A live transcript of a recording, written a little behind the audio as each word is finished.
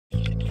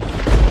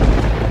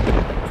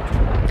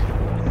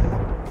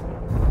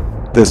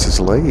This is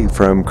Lee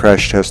from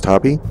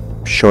Crashtesthobby,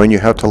 showing you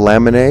how to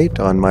laminate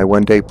on my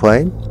one-day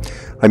plane.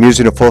 I'm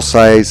using a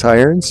full-size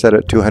iron set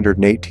at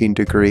 218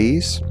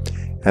 degrees,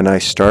 and I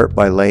start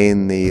by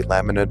laying the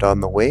laminate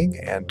on the wing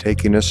and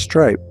taking a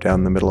stripe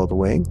down the middle of the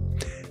wing,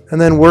 and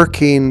then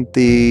working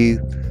the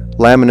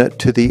laminate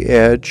to the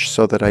edge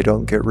so that I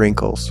don't get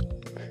wrinkles.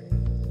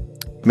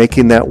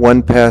 Making that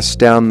one pass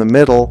down the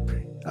middle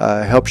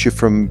helps you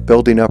from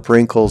building up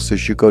wrinkles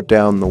as you go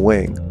down the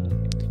wing.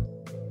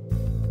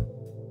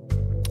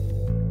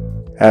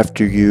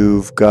 After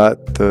you've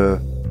got the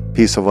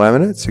piece of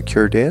laminate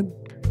secured in,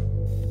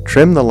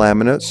 trim the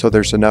laminate so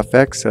there's enough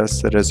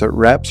excess that as it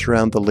wraps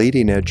around the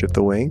leading edge of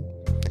the wing,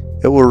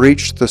 it will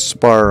reach the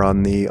spar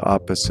on the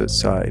opposite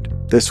side.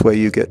 This way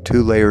you get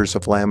 2 layers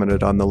of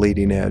laminate on the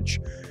leading edge,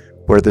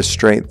 where the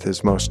strength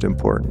is most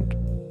important.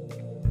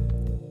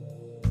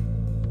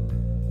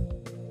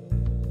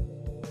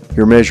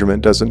 Your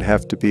measurement doesn't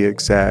have to be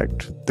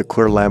exact. The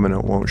clear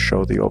laminate won't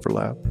show the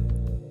overlap.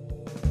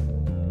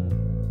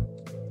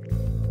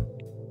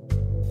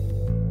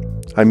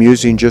 I'm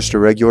using just a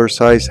regular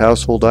size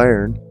household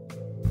iron,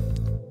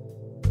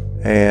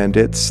 and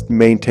it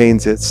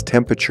maintains its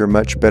temperature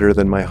much better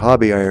than my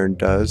hobby iron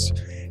does,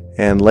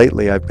 and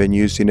lately I've been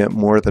using it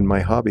more than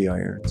my hobby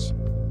irons.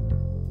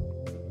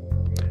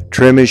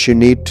 Trim as you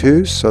need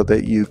to so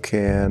that you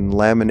can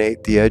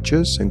laminate the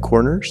edges and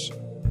corners,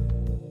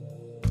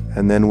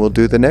 and then we'll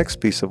do the next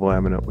piece of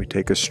laminate. We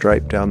take a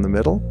stripe down the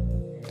middle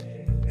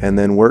and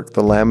then work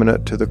the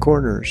laminate to the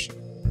corners.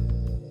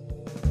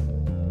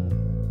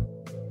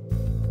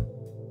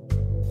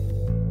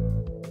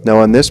 Now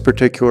on this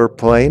particular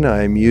plane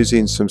I'm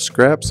using some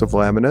scraps of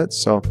laminate,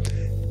 so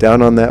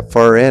down on that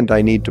far end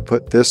I need to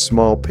put this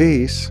small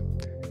piece,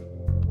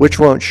 which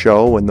won't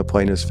show when the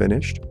plane is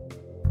finished,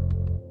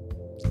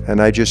 and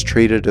I just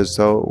treat it as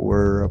though it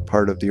were a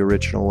part of the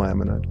original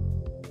laminate.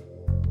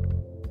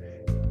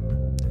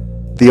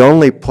 The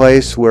only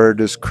place where it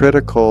is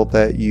critical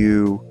that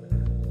you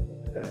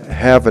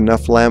have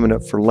enough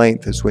laminate for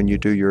length is when you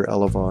do your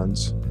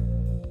elevons.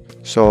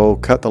 So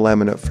cut the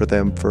laminate for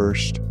them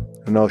first,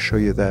 and I'll show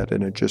you that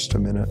in just a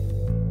minute.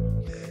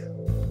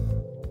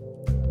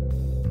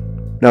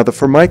 Now the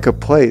Formica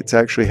plates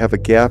actually have a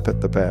gap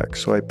at the back,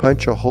 so I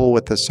punch a hole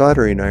with a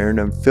soldering iron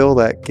and fill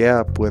that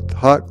gap with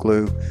hot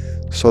glue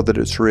so that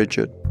it's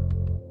rigid.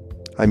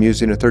 I'm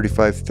using a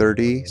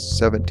 3530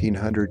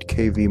 1700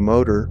 kV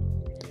motor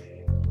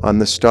on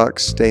the stock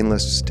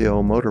stainless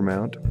steel motor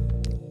mount.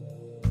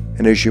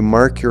 And as you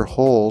mark your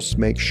holes,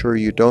 make sure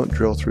you don't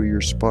drill through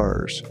your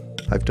spars.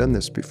 I've done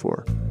this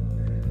before.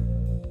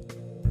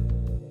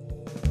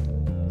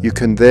 You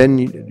can then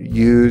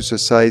use a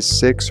size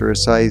 6 or a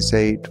size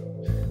 8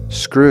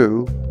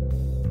 screw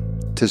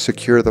to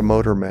secure the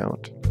motor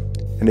mount.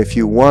 And if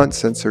you want,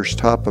 since there's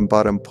top and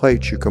bottom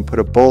plates, you can put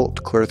a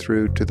bolt clear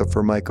through to the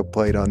Formica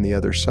plate on the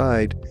other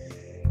side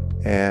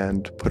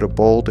and put a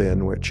bolt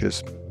in, which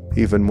is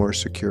even more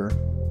secure.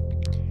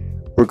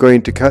 We're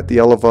going to cut the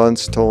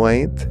elevons to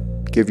length.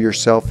 Give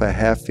yourself a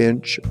 1/2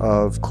 inch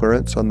of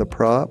clearance on the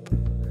prop,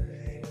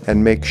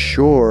 and make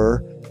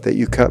sure that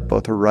you cut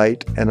both a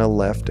right and a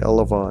left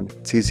elevon.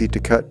 It's easy to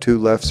cut 2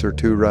 lefts or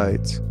 2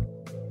 rights.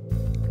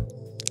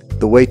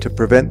 The way to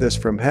prevent this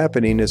from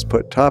happening is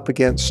put top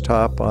against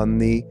top on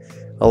the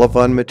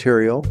elevon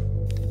material,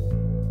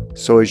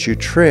 so as you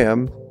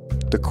trim,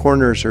 the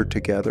corners are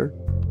together,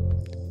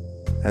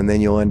 and then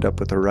you'll end up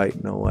with a right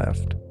and a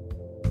left.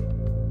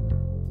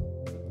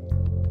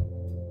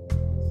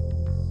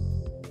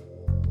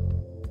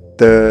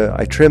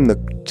 I trim the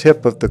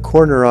tip of the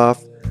corner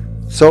off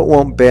so it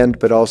won't bend,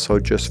 but also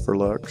just for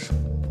looks.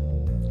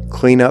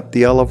 Clean up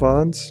the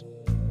elevons.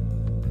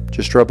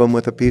 Just rub them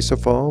with a piece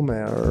of foam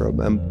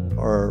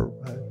or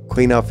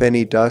clean off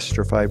any dust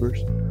or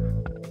fibers.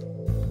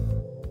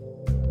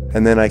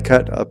 And then I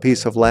cut a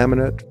piece of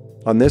laminate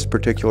on this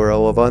particular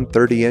elevon,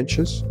 30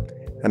 inches,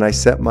 and I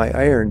set my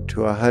iron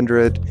to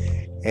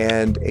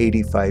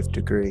 185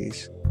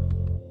 degrees.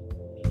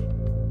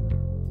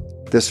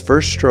 This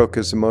first stroke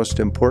is the most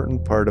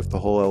important part of the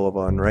whole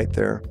elevon right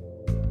there.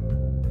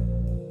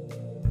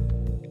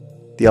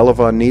 The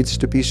elevon needs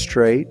to be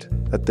straight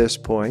at this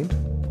point,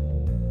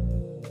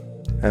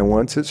 and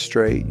once it's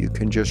straight you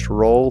can just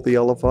roll the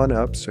elevon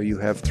up so you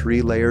have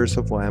 3 layers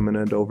of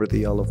laminate over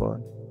the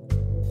elevon.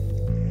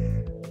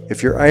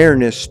 If your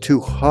iron is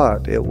too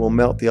hot, it will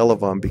melt the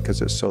elevon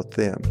because it's so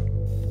thin,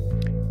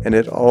 and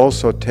it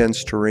also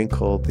tends to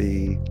wrinkle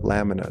the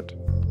laminate.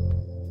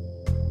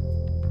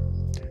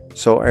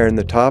 So iron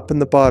the top and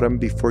the bottom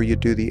before you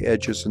do the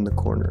edges and the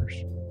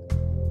corners.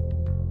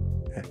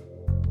 Okay.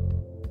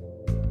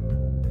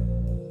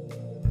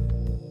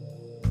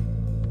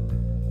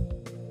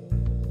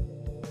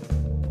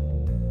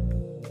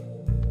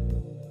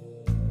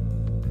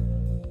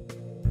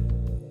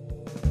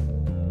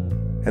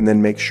 And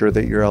then make sure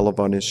that your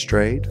elevon is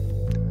straight.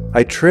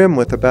 I trim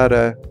with about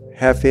a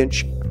 1/2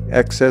 inch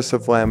excess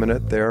of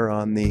laminate there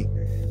on the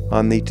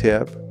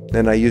tip.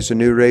 Then I use a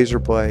new razor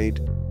blade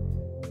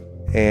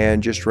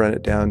and just run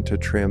it down to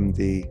trim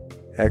the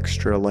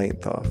extra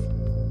length off.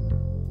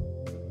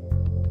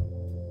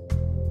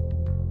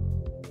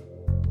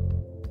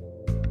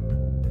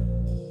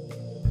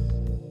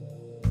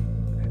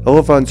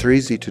 Elevons are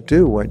easy to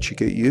do once you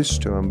get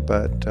used to them,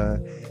 but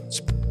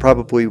it's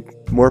probably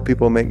more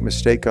people make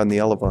mistake on the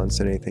elevons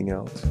than anything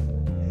else.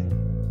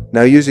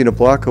 Now, using a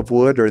block of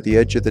wood or the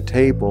edge of the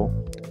table,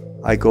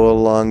 I go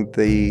along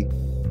the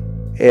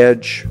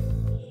edge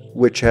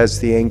which has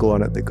the angle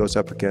on it that goes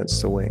up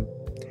against the wing.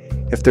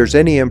 If there's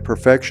any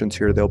imperfections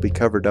here, they'll be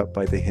covered up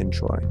by the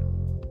hinge line.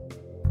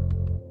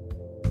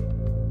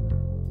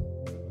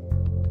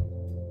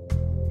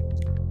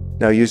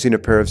 Now, using a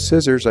pair of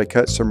scissors, I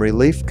cut some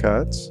relief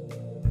cuts,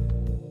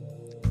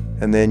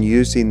 and then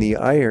using the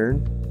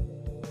iron,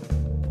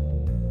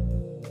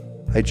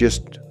 I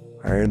just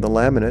iron the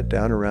laminate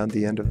down around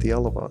the end of the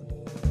elevon.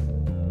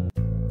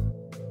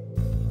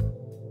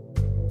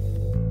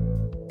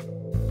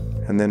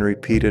 And then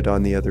repeat it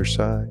on the other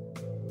side.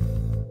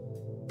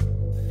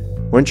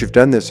 Once you've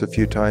done this a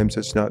few times,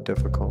 it's not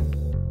difficult.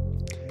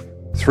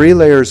 3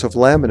 layers of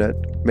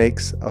laminate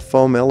makes a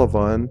foam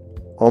elevon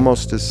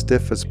almost as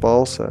stiff as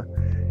balsa,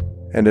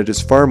 and it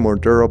is far more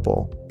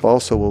durable.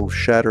 Balsa will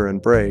shatter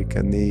and break,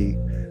 and the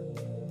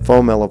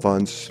foam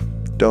elevons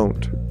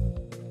don't.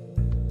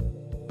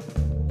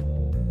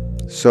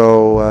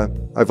 So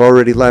I've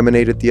already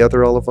laminated the other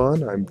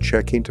elevon. I'm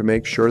checking to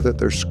make sure that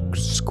they're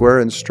square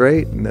and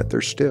straight and that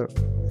they're stiff.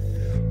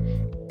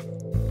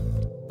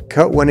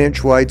 Cut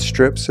 1-inch wide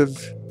strips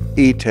of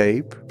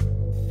E-tape,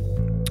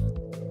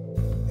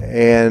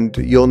 and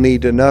you'll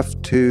need enough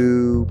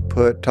to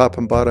put top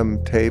and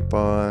bottom tape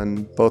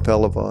on both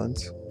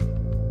elevons.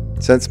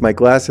 Since my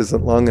glass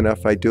isn't long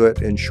enough, I do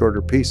it in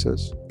shorter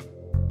pieces.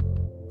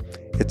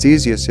 It's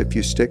easiest if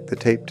you stick the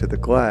tape to the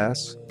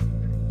glass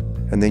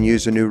and then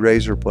use a new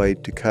razor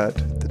blade to cut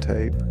the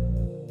tape.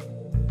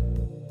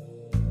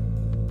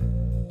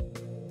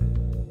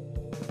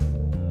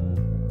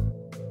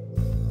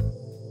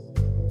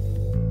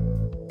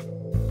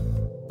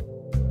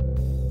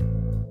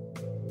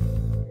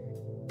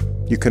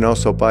 You can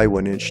also buy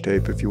 1-inch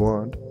tape if you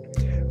want.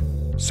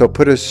 So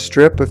put a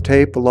strip of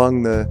tape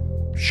along the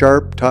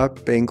sharp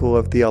top angle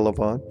of the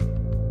elevon.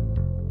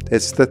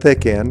 It's the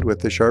thick end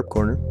with the sharp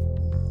corner.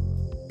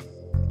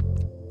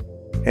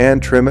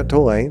 And trim it to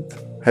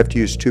length. I have to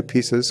use 2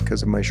 pieces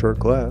because of my short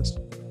glass.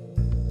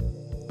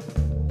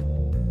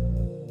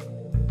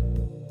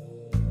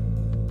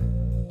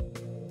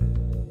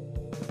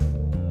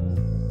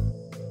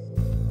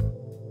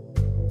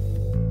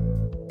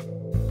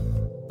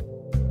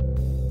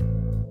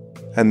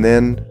 And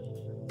then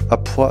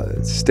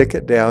stick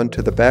it down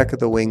to the back of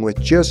the wing with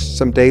just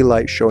some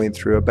daylight showing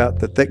through, about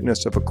the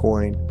thickness of a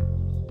coin.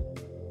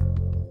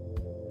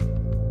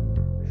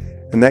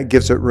 And that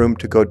gives it room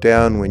to go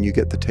down when you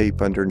get the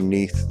tape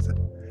underneath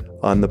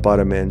on the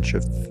bottom edge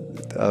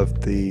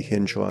of the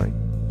hinge line.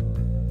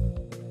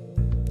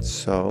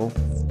 So,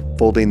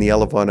 folding the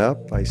elevon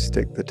up, I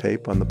stick the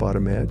tape on the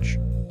bottom edge.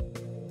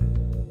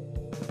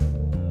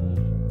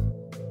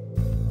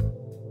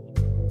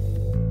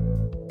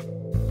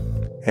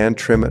 And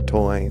trim it to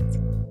length.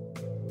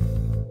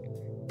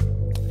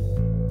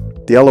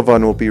 The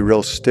elevon will be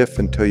real stiff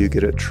until you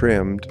get it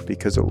trimmed,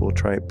 because it will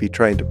be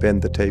trying to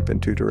bend the tape in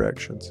 2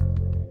 directions.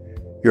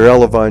 Your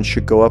elevon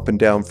should go up and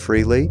down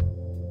freely.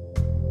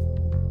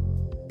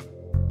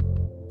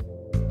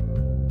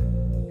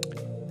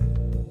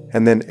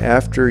 And then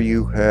after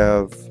you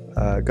have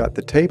got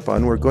the tape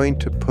on, we're going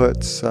to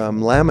put some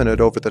laminate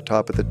over the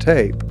top of the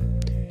tape.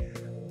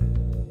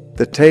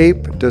 The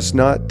tape does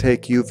not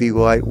take UV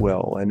light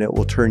well, and it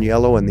will turn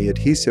yellow and the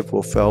adhesive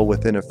will fail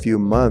within a few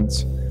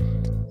months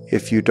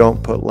if you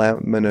don't put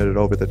laminate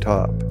over the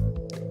top.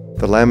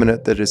 The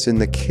laminate that is in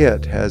the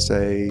kit has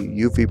a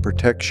UV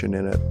protection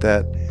in it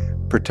that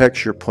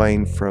protects your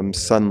plane from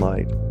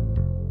sunlight.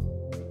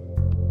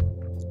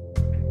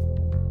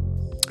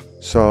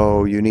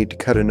 So you need to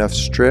cut enough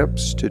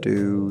strips to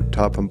do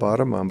top and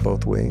bottom on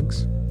both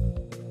wings.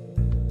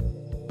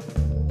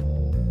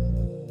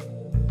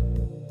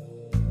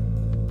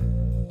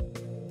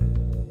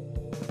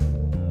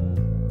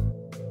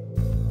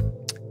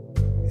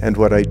 And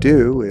what I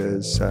do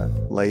is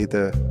lay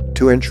the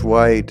 2-inch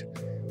wide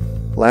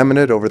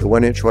laminate over the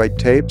 1-inch wide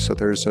tape, so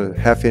there's a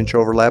 1/2 inch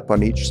overlap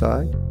on each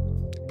side.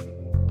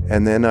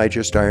 And then I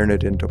just iron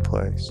it into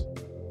place.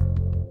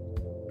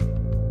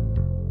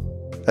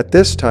 At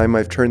this time,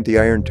 I've turned the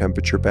iron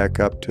temperature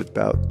back up to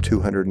about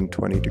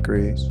 220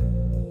 degrees.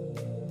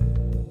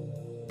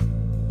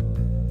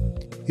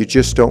 You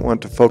just don't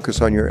want to focus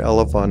on your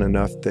elevon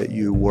enough that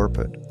you warp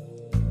it.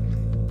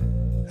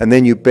 And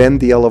then you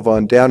bend the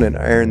elevon down and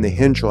iron the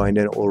hinge line,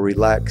 and it will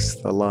relax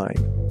the line.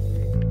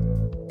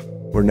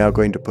 We're now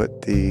going to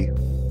put the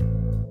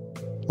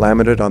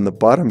laminate on the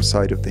bottom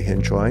side of the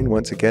hinge line,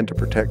 once again to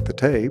protect the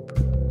tape.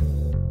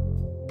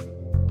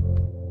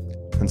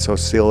 And so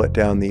seal it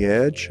down the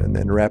edge and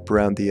then wrap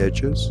around the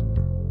edges.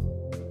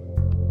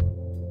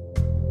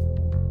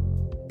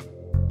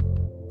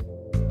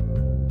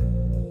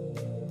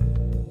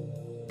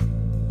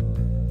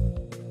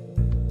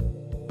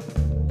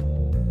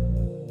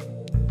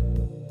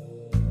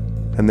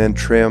 And then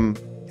trim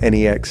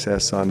any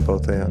excess on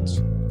both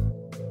ends.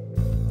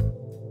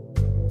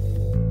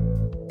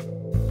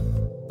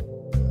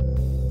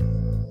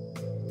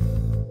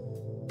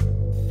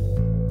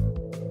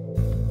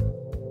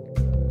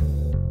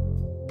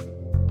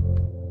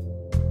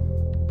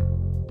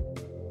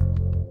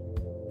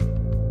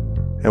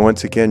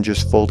 once again,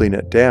 just folding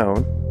it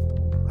down,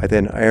 I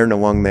then iron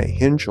along that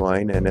hinge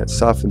line, and it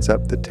softens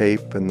up the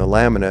tape and the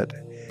laminate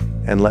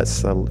and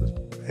lets the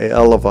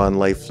elevon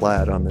lay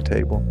flat on the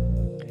table.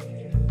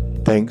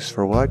 Thanks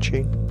for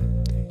watching.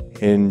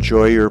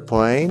 Enjoy your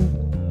playing.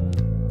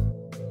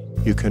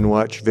 You can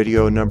watch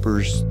video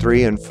numbers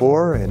 3 and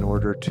 4 in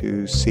order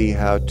to see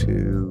how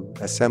to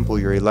assemble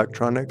your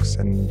electronics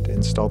and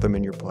install them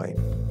in your plane.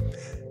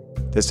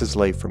 This is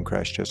Leif from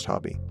Crash Test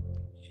Hobby.